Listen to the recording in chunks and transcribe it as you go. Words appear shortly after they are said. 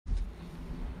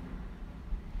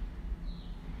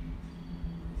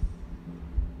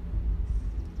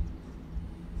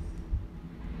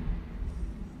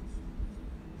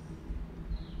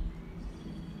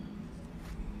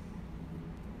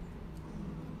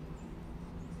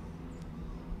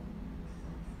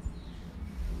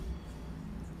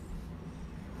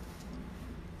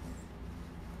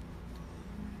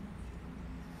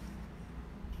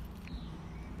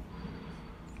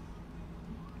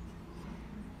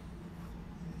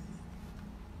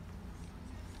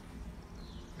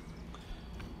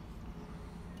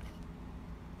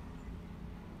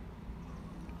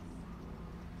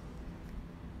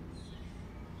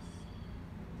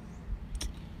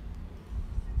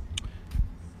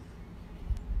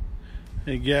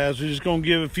Hey guys, we're just gonna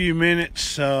give a few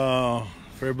minutes for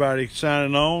everybody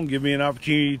signing on. Give me an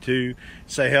opportunity to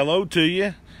say hello to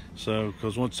you. So,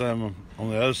 because once I'm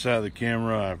on the other side of the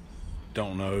camera, I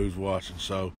don't know who's watching.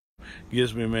 So, it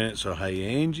gives me a minute. So, hey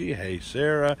Angie, hey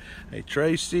Sarah, hey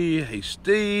Tracy, hey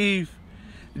Steve.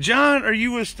 John, are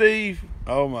you with Steve?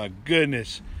 Oh my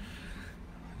goodness.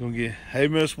 Hey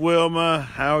Miss Wilma,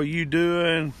 how are you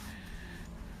doing?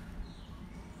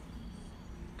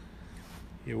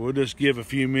 Yeah, we'll just give a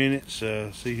few minutes,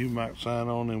 see who might sign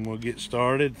on, and we'll get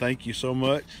started. Thank you so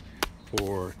much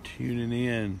for tuning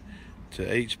in to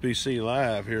HBC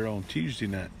Live here on Tuesday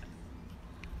night.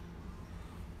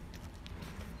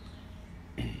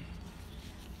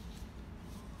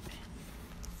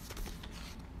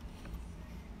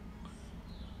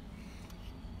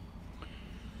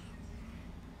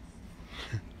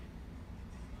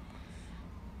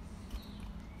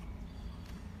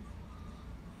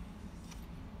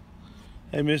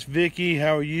 Hey, Miss Vicky,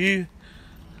 how are you?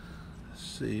 Let's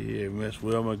see here, Miss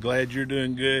Wilma. Glad you're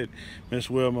doing good. Miss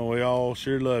Wilma, we all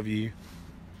sure love you.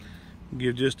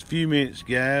 Give just a few minutes,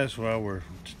 guys, while we're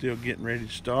still getting ready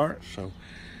to start. So,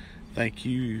 thank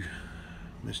you,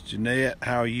 Miss Jeanette.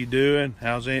 How are you doing?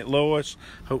 How's Aunt Lois?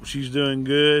 Hope she's doing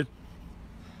good.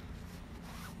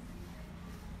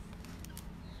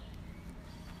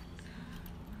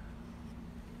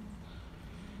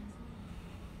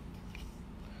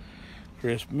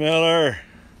 Chris Miller.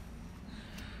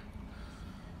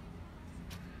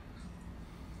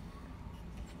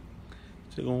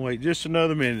 Still gonna wait just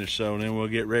another minute or so, and then we'll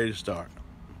get ready to start.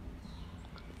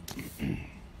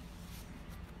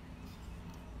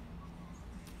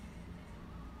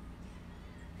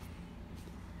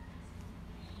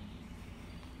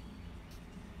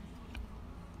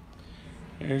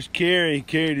 There's Carrie.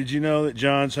 Carrie, did you know that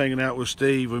John's hanging out with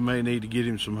Steve? We may need to get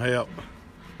him some help.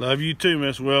 Love you too,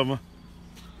 Miss Wilma.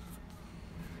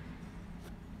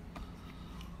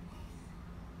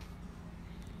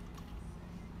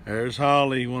 There's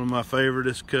Holly, one of my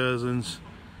favoriteest cousins.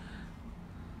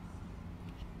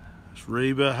 It's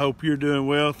Reba. Hope you're doing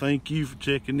well. Thank you for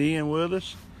checking in with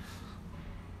us.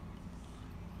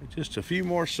 Just a few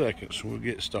more seconds, we'll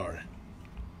get started.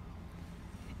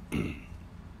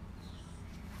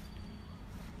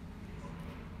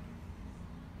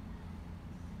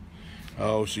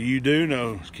 Oh, so you do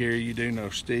know, Carrie, you do know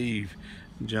Steve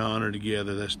and John are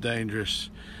together. That's dangerous.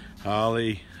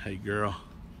 Holly, hey girl.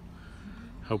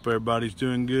 Hope everybody's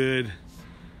doing good.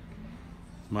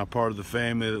 My part of the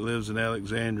family that lives in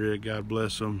Alexandria, God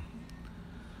bless them.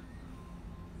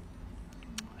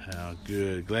 How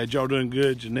good. Glad y'all doing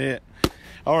good, Jeanette.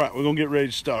 All right, we're going to get ready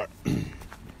to start.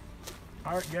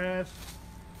 All right, guys.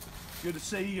 Good to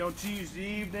see you on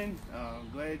Tuesday evening.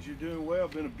 Glad you're doing well.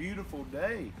 Been a beautiful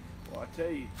day. Well, I tell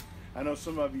you, I know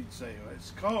some of you'd say, well,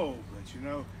 it's cold, but you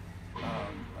know,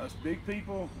 us big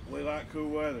people, we like cool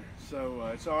weather, so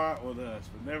it's all right with us.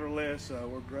 But nevertheless,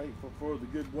 we're grateful for the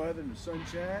good weather and the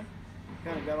sunshine.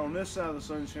 Kind of got on this side of the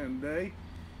sunshine today.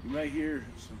 You may hear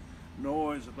some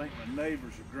noise. I think my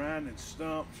neighbors are grinding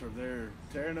stumps, or they're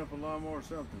tearing up a lawnmower or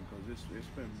something, because it's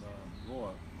been boy,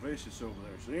 vicious over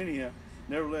there. So anyhow,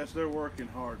 nevertheless, they're working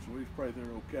hard, so we pray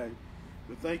they're okay.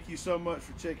 But thank you so much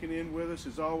for checking in with us.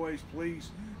 As always,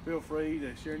 please feel free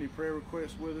to share any prayer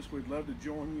requests with us. We'd love to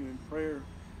join you in prayer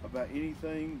about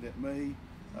anything that may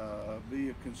be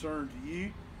of concern to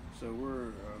you. So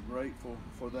we're grateful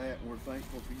for that. We're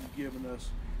thankful for you giving us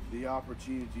the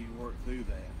opportunity to work through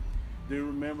that. Do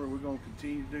remember, we're going to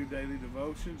continue to do daily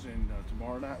devotions, and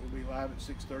tomorrow night we'll be live at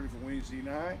 6:30 for Wednesday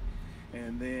night,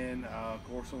 and then of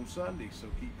course on Sunday. So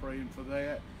keep praying for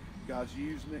that. God's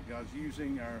using it. God's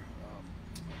using our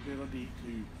ability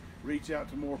to reach out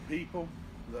to more people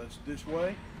this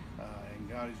way, and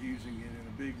God is using it in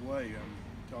a big way.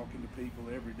 I'm talking to people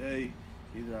every day.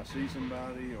 Either I see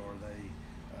somebody or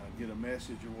they get a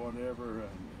message or whatever, and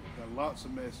got lots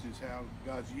of messages how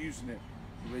God's using it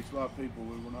to reach a lot of people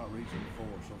we were not reaching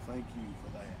before. So thank you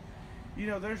for that. You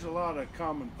know, there's a lot of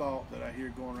common thought that I hear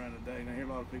going around today, and I hear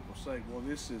a lot of people say, well,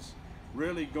 this is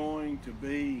really going to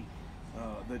be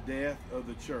the death of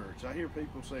the church. I hear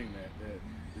people saying that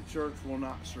the church will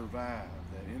not survive,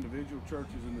 that individual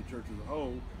churches and the church as a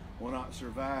whole will not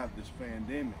survive this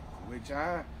pandemic, which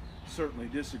I certainly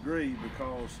disagree,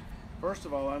 because first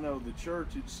of all, I know the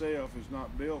church itself is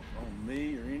not built on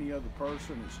me or any other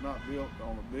person. It's not built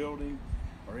on a building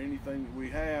or anything that we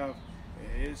have.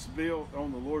 It's built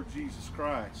on the Lord Jesus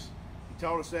Christ. He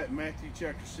taught us that in Matthew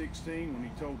chapter 16 when he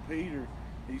told Peter,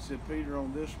 he said, Peter,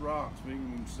 on this rock, speaking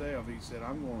of himself, he said,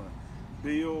 I'm going to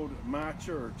build my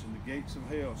church, and the gates of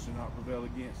hell shall not prevail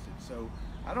against it. So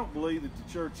I don't believe that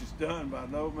the church is done, by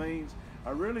no means. I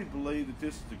really believe that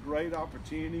this is a great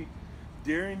opportunity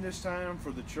during this time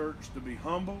for the church to be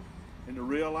humbled and to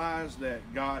realize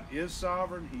that God is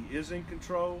sovereign, He is in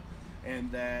control,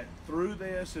 and that through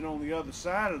this and on the other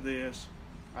side of this,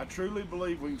 I truly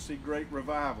believe we can see great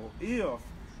revival if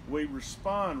we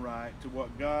respond right to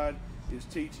what God is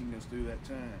teaching us through that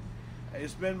time.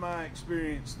 It's been my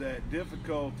experience that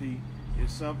difficulty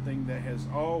is something that has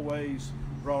always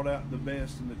brought out the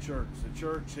best in the church. The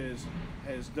church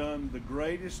has done the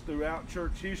greatest throughout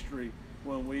church history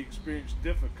when we experience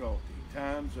difficulty,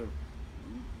 times of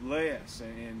less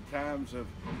and times of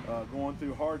going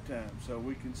through hard times. So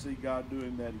we can see God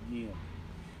doing that again.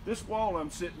 This wall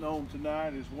I'm sitting on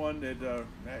tonight is one that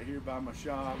out here by my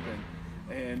shop,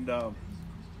 and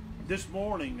this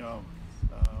morning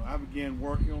I began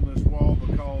working on this wall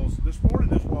because this morning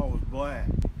this wall was black.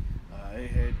 It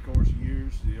had, of course,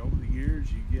 over the years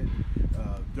you get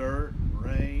dirt and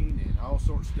rain and all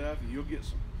sorts of stuff, and you'll get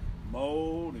some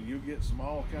mold and you'll get some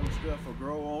all kind of stuff will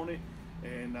grow on it,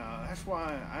 and that's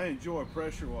why I enjoy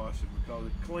pressure washing, because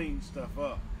it cleans stuff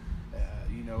up.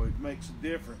 You know, it makes a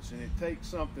difference, and it takes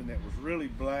something that was really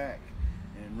black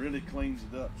and really cleans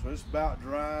it up. So it's about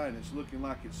dry and it's looking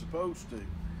like it's supposed to.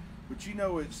 But you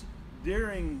know, it's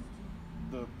during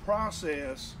the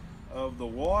process of the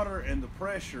water and the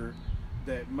pressure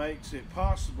that makes it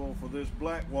possible for this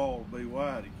black wall to be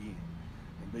white again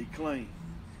and be clean.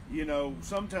 You know,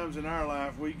 sometimes in our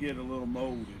life we get a little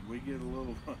molded, we get a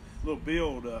little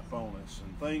build up on us,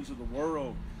 and things of the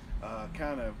world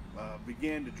kind of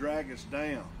begin to drag us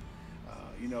down.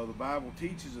 You know, the Bible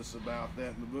teaches us about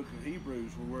that in the book of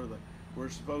Hebrews, where we're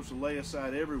supposed to lay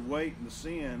aside every weight and the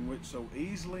sin which so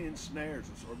easily ensnares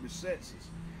us or besets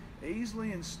us.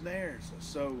 Easily ensnares us.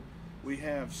 So we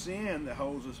have sin that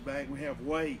holds us back, and we have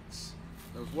weights.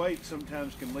 Those weights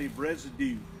sometimes can leave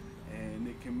residue, and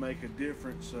it can make a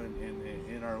difference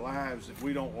in our lives that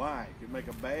we don't like. It can make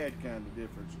a bad kind of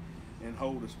difference and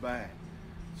hold us back.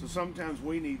 So sometimes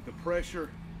we need the pressure,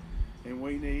 and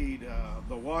we need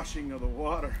the washing of the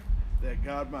water, that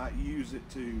God might use it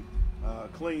to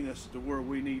clean us to where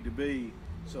we need to be,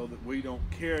 so that we don't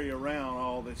carry around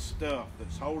all this stuff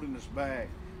that's holding us back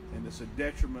and that's a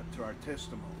detriment to our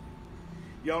testimony.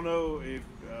 Y'all know, if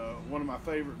one of my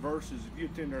favorite verses, if you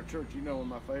attend our church, you know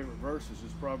one of my favorite verses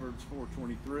is Proverbs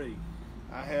 4:23.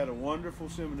 I had a wonderful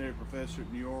seminary professor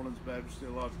at New Orleans Baptist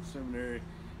Theological Seminary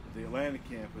at the Atlanta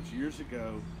campus years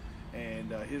ago,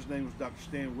 and his name was Dr.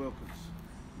 Stan Wilkins.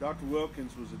 Dr.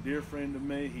 Wilkins was a dear friend of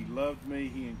me. He loved me,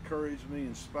 he encouraged me,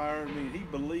 inspired me, and he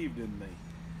believed in me.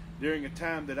 During a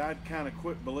time that I'd kind of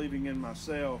quit believing in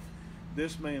myself,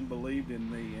 this man believed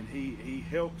in me, and he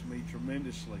helped me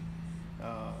tremendously.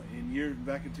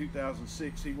 Back in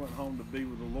 2006, he went home to be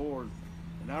with the Lord,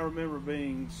 and I remember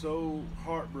being so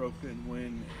heartbroken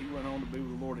when he went home to be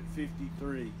with the Lord at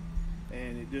 53,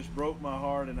 and it just broke my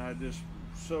heart, and I just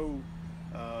so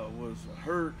was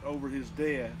hurt over his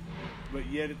death. But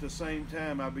yet at the same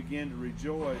time, I began to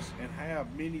rejoice, and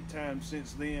have many times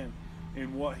since then,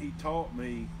 in what he taught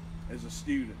me as a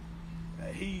student.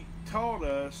 He taught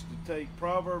us to take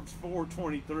Proverbs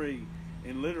 4:23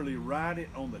 and literally write it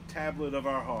on the tablet of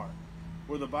our heart,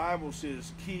 where the Bible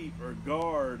says, keep or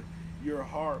guard your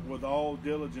heart with all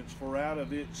diligence, for out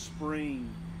of it spring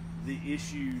the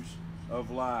issues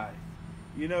of life.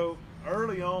 You know,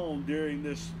 early on during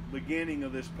this beginning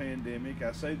of this pandemic,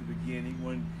 I say the beginning,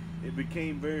 when it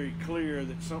became very clear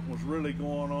that something was really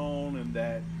going on, and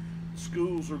that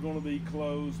schools were going to be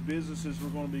closed, businesses were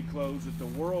going to be closed, that the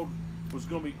world was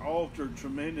going to be altered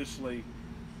tremendously,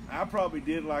 I probably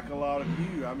did like a lot of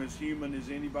you. I'm as human as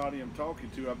anybody I'm talking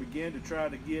to. I began to try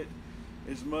to get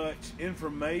as much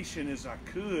information as I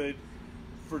could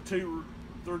for two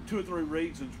or three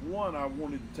reasons. One, I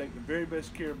wanted to take the very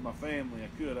best care of my family I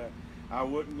could. I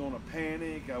wasn't going to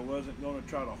panic. I wasn't going to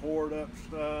try to hoard up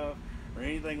stuff or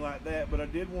anything like that, but I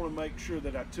did want to make sure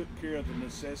that I took care of the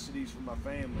necessities for my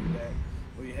family, that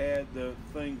we had the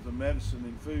things, the medicine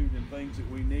and food and things that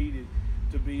we needed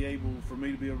to be able, for me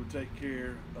to be able to take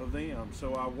care of them.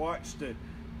 So I watched to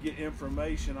get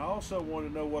information. I also wanted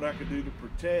to know what I could do to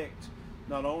protect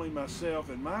not only myself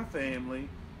and my family,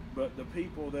 but the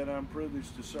people that I'm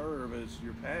privileged to serve as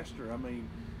your pastor. I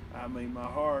mean, my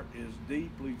heart is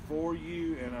deeply for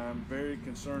you, and I'm very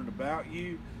concerned about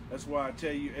you. That's why I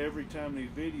tell you every time these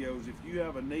videos, if you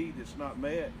have a need that's not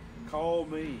met, call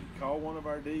me, call one of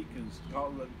our deacons,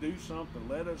 do something.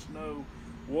 Let us know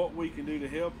what we can do to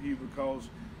help you, because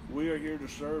we are here to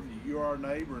serve you. You're our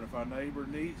neighbor, and if our neighbor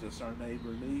needs us, our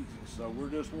neighbor needs us. So we're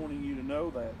just wanting you to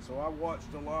know that. So I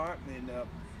watched a lot, and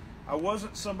I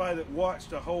wasn't somebody that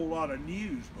watched a whole lot of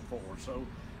news before, so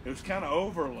it was kind of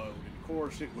overload. And of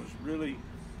course, it was really,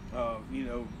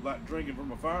 like drinking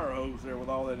from a fire hose there with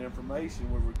all that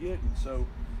information we were getting. So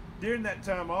during that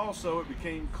time also, it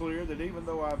became clear that even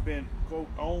though I've been, quote,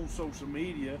 on social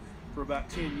media for about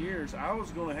 10 years, I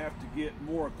was going to have to get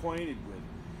more acquainted with it.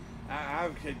 I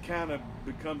had kind of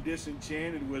become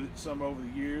disenchanted with it some over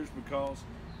the years because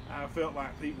I felt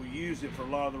like people use it for a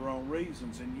lot of the wrong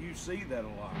reasons, and you see that a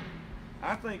lot.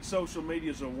 I think social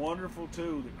media is a wonderful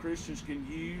tool that Christians can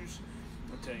use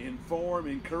to inform,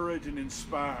 encourage, and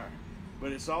inspire.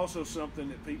 But it's also something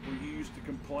that people use to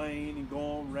complain and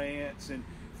go on rants and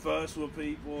fuss with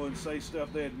people and say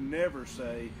stuff they'd never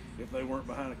say if they weren't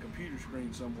behind a computer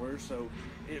screen somewhere. So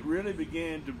it really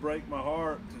began to break my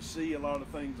heart to see a lot of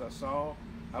things I saw.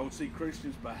 I would see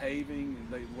Christians behaving in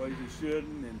the ways they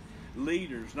shouldn't, and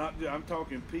leaders, I'm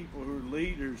talking people who are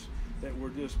leaders that were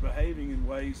just behaving in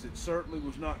ways that certainly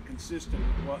was not consistent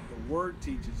with what the Word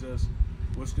teaches us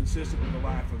was consistent with the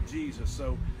life of Jesus.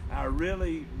 So I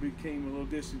really became a little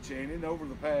disenchanted. Over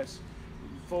the past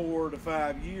 4 to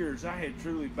 5 years, I had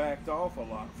truly backed off a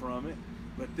lot from it.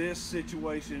 But this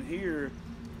situation here,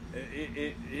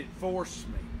 it forced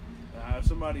me.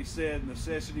 Somebody said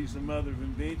necessity is the mother of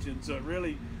invention, so it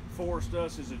really forced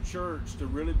us as a church to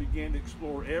really begin to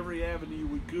explore every avenue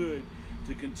we could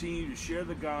to continue to share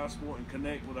the gospel and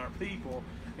connect with our people.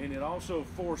 And it also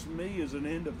forced me as an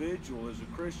individual, as a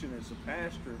Christian, as a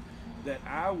pastor, that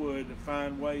I would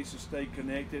find ways to stay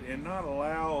connected and not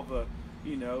allow the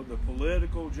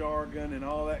political jargon and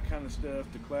all that kind of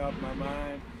stuff to cloud my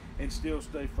mind, and still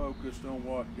stay focused on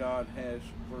what God has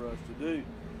for us to do.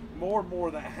 More and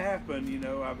more that happened,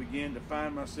 I began to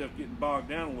find myself getting bogged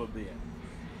down a little bit.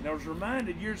 And I was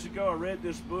reminded years ago, I read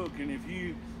this book, and if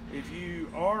you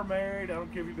are married, I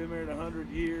don't care if you've been married 100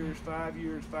 years, 5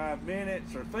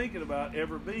 minutes, or thinking about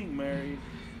ever being married,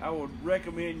 I would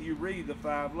recommend you read The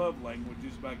 5 Love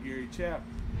Languages by Gary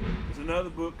Chapman. There's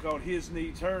another book called His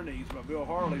Needs, Her Needs by Bill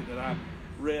Harley that I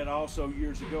read also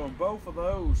years ago, and both of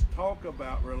those talk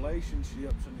about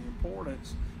relationships and the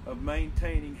importance of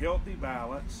maintaining healthy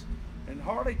balance. And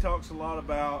Harley talks a lot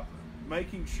about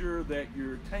making sure that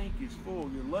your tank is full,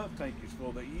 your love tank is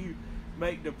full, that you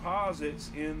make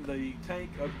deposits in the tank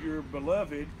of your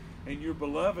beloved, and your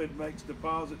beloved makes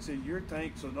deposits in your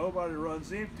tank so nobody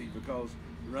runs empty, because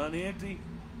run empty,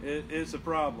 it's a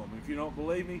problem. If you don't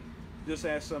believe me, just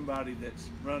ask somebody that's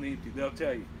run empty. They'll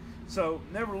tell you. So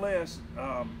nevertheless,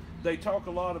 they talk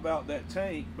a lot about that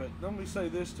tank, but let me say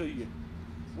this to you.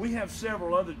 We have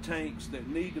several other tanks that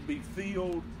need to be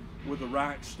filled with the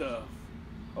right stuff.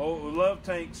 Oh, the love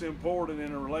tank's important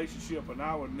in a relationship, and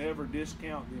I would never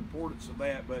discount the importance of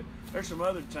that, but there's some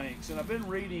other tanks. And I've been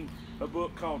reading a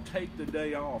book called Take the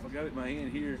Day Off. I got it in my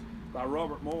hand here, by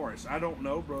Robert Morris. I don't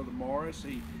know Brother Morris.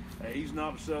 He's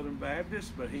not a Southern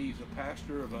Baptist, but he's a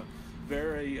pastor of a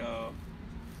very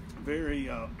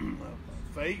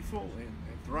faithful and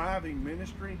thriving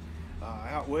ministry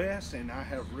out west. And I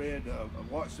have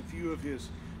watched a few of his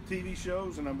TV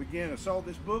shows, and I saw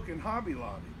this book in Hobby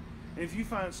Lobby. And if you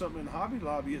find something in Hobby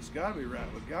Lobby, it's got to be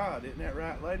right with God. Isn't that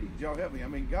right, lady? Y'all help me. I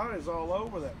mean, God is all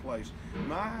over that place.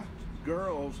 My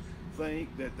girls think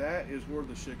that is where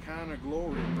the Shekinah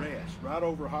glory rests, right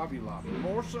over Hobby Lobby,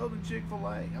 more so than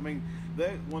Chick-fil-A. I mean,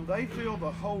 when they feel the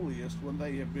holiest, when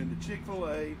they have been to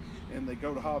Chick-fil-A and they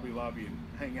go to Hobby Lobby and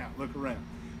hang out, look around.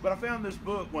 But I found this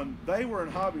book when they were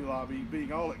in Hobby Lobby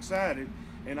being all excited,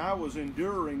 and I was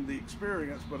enduring the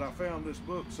experience, but I found this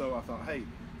book, so I thought, hey,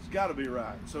 it's got to be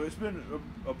right. So it's been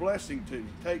a blessing to me.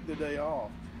 Take the day off.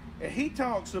 And he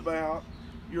talks about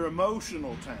your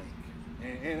emotional tank.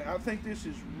 And I think this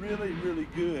is really, really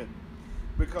good,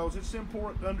 because it's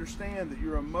important to understand that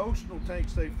your emotional tank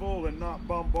stay full and not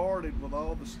bombarded with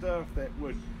all the stuff that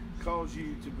would cause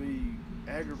you to be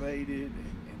aggravated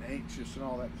and anxious and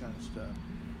all that kind of stuff.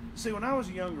 See, when I was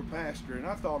a younger pastor, and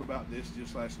I thought about this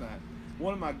just last night,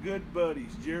 one of my good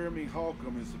buddies, Jeremy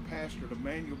Holcomb, is the pastor at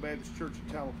Emmanuel Baptist Church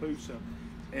in Tallapoosa.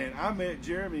 And I met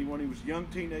Jeremy when he was a young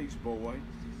teenage boy,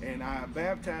 and I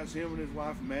baptized him and his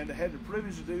wife Amanda. Had the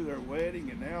privilege to do their wedding,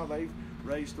 and now they've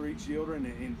raised 3 children,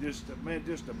 and just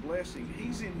a blessing.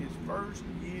 He's in his first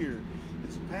year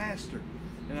as a pastor.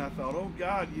 And I thought, oh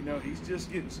God, he's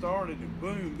just getting started, and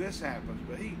boom, this happens.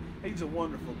 But he's a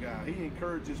wonderful guy. He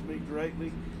encourages me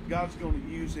greatly. God's going to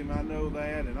use him, I know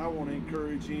that, and I want to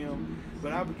encourage him.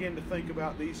 But I began to think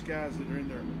about these guys that are in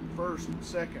their first,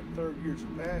 second, third years of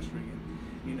pastoring.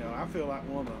 And, I feel like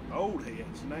one of the old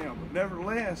heads now. But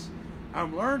nevertheless,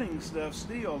 I'm learning stuff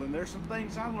still. And there's some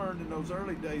things I learned in those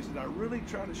early days that I really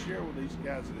try to share with these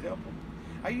guys that help them.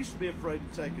 I used to be afraid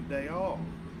to take a day off.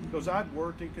 Because I'd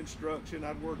worked in construction,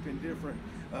 I'd worked in different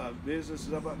businesses,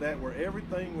 stuff like that, where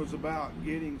everything was about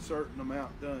getting a certain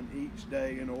amount done each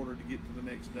day in order to get to the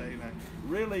next day. And I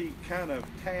really kind of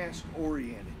task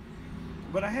oriented.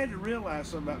 But I had to realize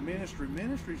something about ministry.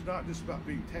 Ministry is not just about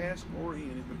being task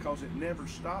oriented, because it never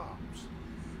stops.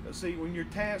 See, when you're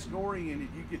task oriented,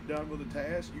 you get done with a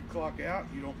task, you clock out,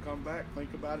 you don't come back,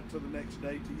 think about it till the next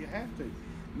day till you have to.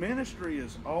 Ministry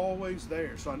is always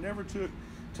there. So I never took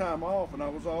time off, and I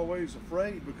was always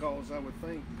afraid, because I would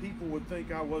think people would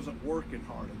think I wasn't working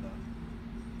hard enough.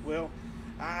 Well,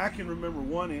 I can remember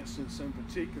one instance in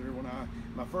particular when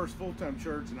my first full-time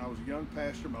church, and I was a young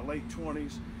pastor in my late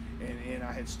 20s, and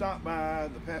I had stopped by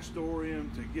the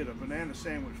pastorium to get a banana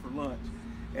sandwich for lunch.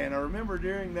 And I remember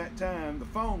during that time, the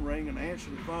phone rang, and I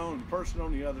answered the phone, and the person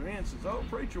on the other end says, "Oh,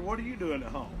 preacher, what are you doing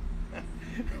at home?"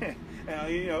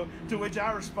 And, to which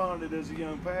I responded as a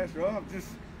young pastor, "Oh, I'm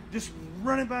just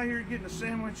running by here getting a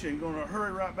sandwich and going to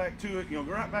hurry right back to it, go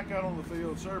right back out on the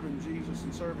field serving Jesus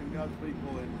and serving God's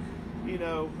people." And,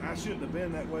 I shouldn't have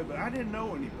been that way, but I didn't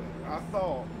know any better. I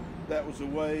thought that was the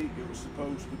way it was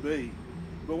supposed to be.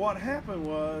 But what happened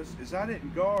is I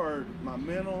didn't guard my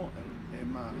mental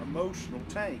and my emotional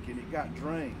tank, and it got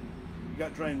drained. It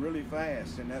got drained really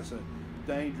fast, and that's a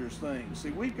dangerous thing.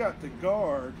 See, we've got to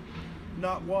guard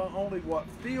not only what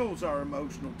fills our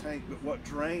emotional tank, but what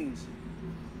drains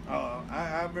it.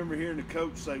 I remember hearing a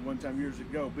coach say one time years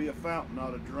ago, "Be a fountain,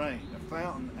 not a drain." A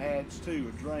fountain adds to,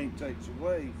 a drain takes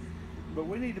away. But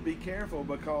we need to be careful,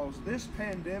 because this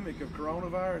pandemic of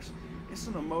coronavirus, it's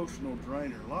an emotional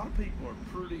drainer. A lot of people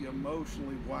are pretty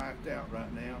emotionally wiped out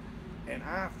right now. And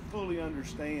I fully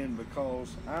understand,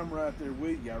 because I'm right there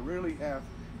with you. I really have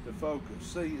to focus.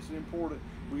 See, it's important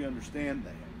we understand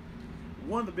that.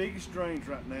 One of the biggest drains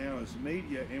right now is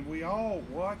media, and we all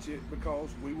watch it because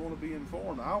we want to be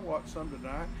informed. I watched some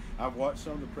tonight. I've watched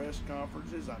some of the press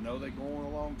conferences. I know they go on a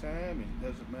long time, and it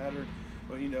doesn't matter.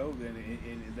 But,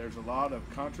 and there's a lot of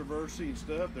controversy and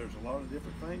stuff. There's a lot of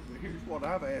different things. But here's what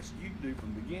I've asked you to do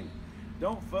from the beginning.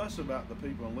 Don't fuss about the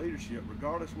people in leadership,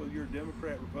 regardless whether you're a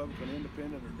Democrat, Republican,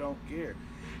 Independent, or don't care.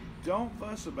 Don't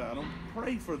fuss about them.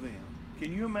 Pray for them.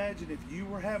 Can you imagine if you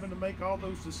were having to make all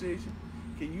those decisions?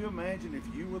 Can you imagine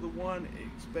if you were the one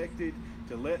expected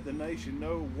to let the nation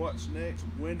know what's next,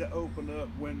 when to open up,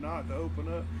 when not to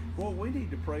open up? Well, we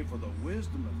need to pray for the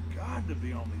wisdom of God to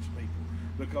be on these people.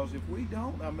 Because if we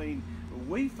don't,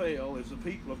 we fail as the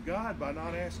people of God by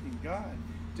not asking God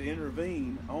to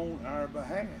intervene on our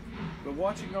behalf. But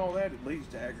watching all that, it leads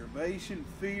to aggravation,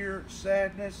 fear,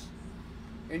 sadness,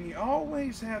 and you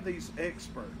always have these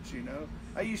experts.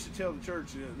 I used to tell the church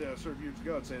that I served years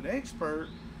ago, I'd say an expert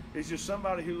is just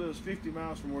somebody who lives 50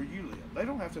 miles from where you live. They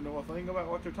don't have to know a thing about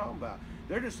what they're talking about.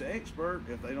 They're just an expert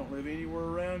if they don't live anywhere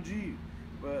around you.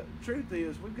 But the truth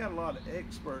is, we've got a lot of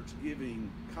experts giving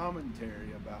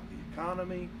commentary about the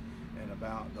economy and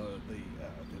about the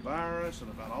virus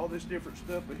and about all this different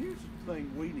stuff. But here's the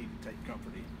thing we need to take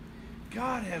comfort in.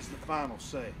 God has the final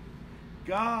say.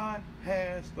 God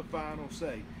has the final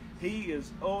say. He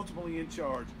is ultimately in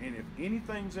charge. And if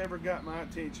anything's ever got my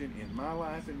attention in my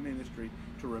life and ministry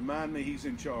to remind me He's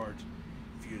in charge,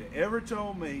 if you'd ever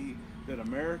told me that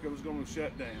America was going to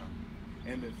shut down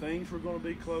and that things were going to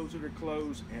be closed that are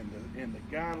closed, and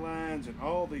the guidelines and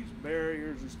all these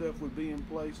barriers and stuff would be in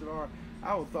place that are,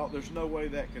 I would have thought there's no way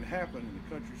that can happen and the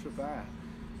country survive.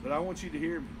 But I want you to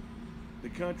hear me. The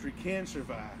country can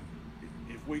survive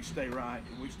if we stay right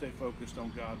and we stay focused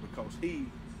on God, because He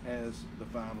has the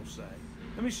final say.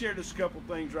 Let me share just a couple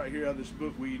things right here out of this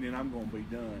book with you, and I'm going to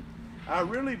be done. I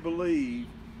really believe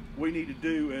we need to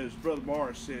do, as Brother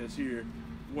Morris says here,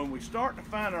 when we start to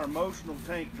find our emotional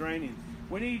tank draining,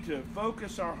 we need to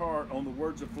focus our heart on the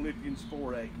words of Philippians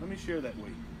 4:8. Let me share that with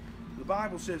you. The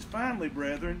Bible says, "Finally,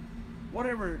 brethren,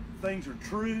 whatever things are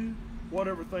true,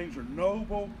 whatever things are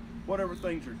noble, whatever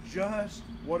things are just,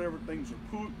 whatever things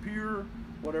are pure,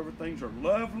 whatever things are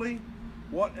lovely,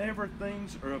 whatever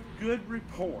things are of good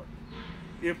report,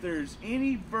 if there's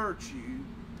any virtue,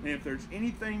 and if there's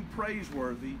anything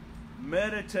praiseworthy,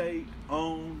 meditate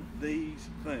on these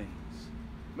things."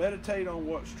 Meditate on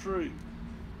what's true.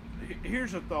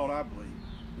 Here's a thought I believe.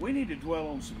 We need to dwell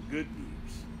on some good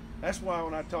news. That's why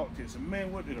when I talk to you, I say,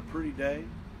 "Man, wasn't it a pretty day?"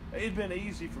 It'd been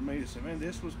easy for me to say, "Man,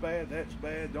 this was bad, that's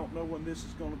bad, don't know when this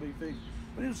is going to be fixed."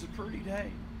 But it was a pretty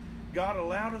day. God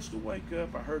allowed us to wake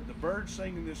up. I heard the birds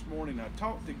singing this morning. I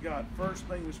talked to God first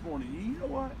thing this morning. You know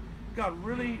what? God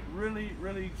really, really,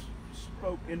 really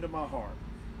spoke into my heart.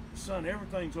 Son,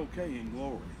 everything's okay in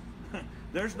glory.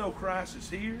 There's no crisis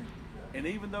here. And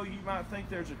even though you might think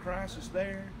there's a crisis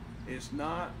there, it's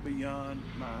not beyond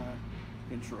my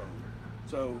control.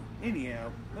 So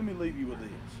anyhow, let me leave you with this.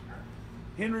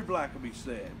 Henry Blackaby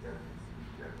said,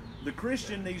 the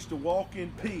Christian needs to walk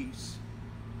in peace,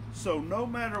 so no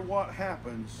matter what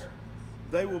happens,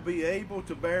 they will be able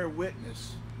to bear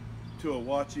witness to a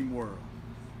watching world.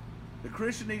 The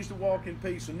Christian needs to walk in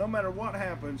peace, and no matter what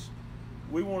happens,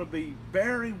 we want to be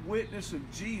bearing witness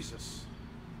of Jesus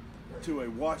to a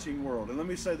watching world. And let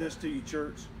me say this to you,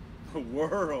 church. The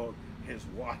world is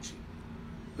watching.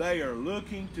 They are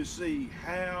looking to see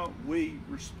how we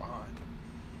respond.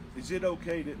 Is it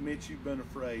okay to admit you've been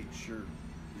afraid? Sure.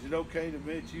 Is it okay to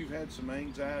admit you've had some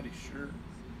anxiety? Sure.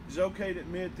 Is it okay to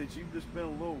admit that you've just been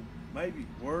a little maybe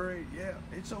worried? Yeah,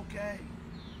 it's okay.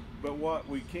 But what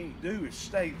we can't do is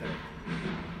stay there.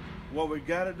 What we've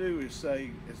got to do is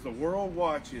say, as the world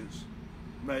watches,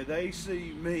 may they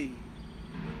see me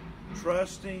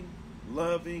trusting,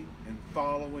 loving, and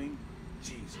following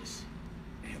Jesus.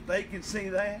 And if they can see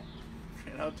that,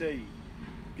 and I'll tell you,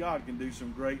 God can do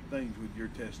some great things with your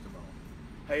testimony.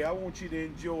 Hey, I want you to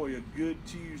enjoy a good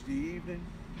Tuesday evening.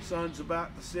 The sun's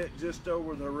about to set just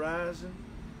over the horizon,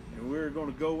 and we're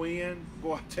going to go in.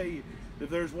 Boy, I tell you, if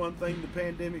there's one thing the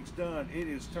pandemic's done, it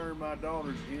has turned my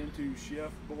daughters into Chef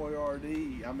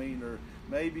Boyardee. I mean, or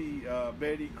maybe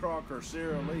Betty Crocker,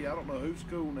 Sarah Lee. I don't know who's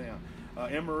cool now.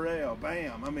 Emerald,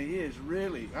 bam. I mean, it is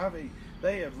really,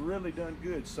 they have really done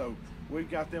good. So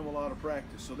we've got them a lot of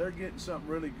practice. So they're getting something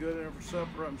really good in there for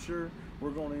supper, I'm sure.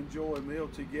 We're going to enjoy a meal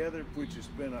together, which has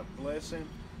been a blessing.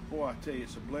 Boy, I tell you,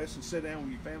 it's a blessing. Sit down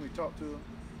with your family, talk to them.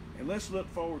 And let's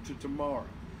look forward to tomorrow.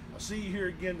 I'll see you here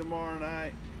again tomorrow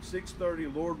night,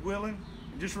 6:30, Lord willing.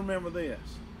 And just remember this,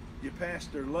 your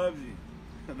pastor loves you,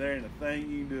 and there ain't a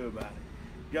thing you can do about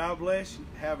it. God bless you.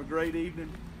 Have a great evening.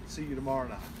 See you tomorrow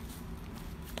night.